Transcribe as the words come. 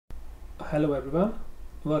Hello everyone,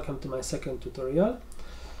 welcome to my second tutorial.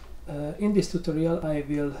 In this tutorial I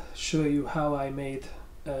will show you how I made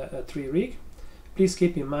a tree rig. Please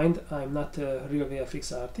keep in mind I'm not a real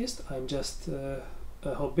VFX artist, I'm just a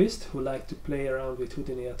hobbyist who like to play around with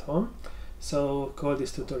Houdini at home. So call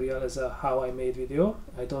this tutorial as a how I made video.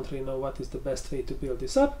 I don't really know what is the best way to build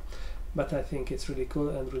this up, but I think it's really cool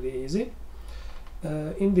and really easy.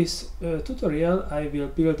 In this tutorial I will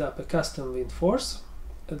build up a custom wind force.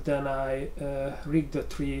 Then I rig the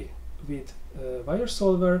tree with wire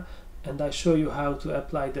solver, and I show you how to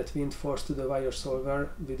apply that wind force to the wire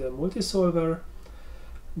solver with a multi-solver.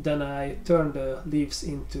 Then I turn the leaves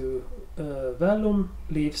into Vellum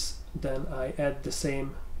leaves, then I add the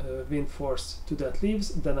same wind force to that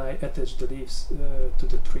leaves, then I attach the leaves to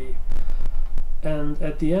the tree. And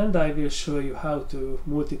at the end I will show you how to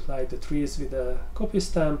multiply the trees with a copy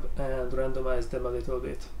stamp and randomize them a little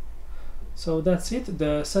bit. So that's it.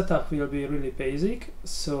 The setup will be really basic,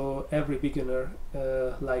 so every beginner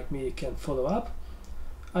like me can follow up.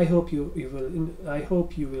 I hope you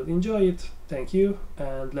will enjoy it. Thank you,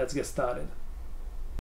 and let's get started.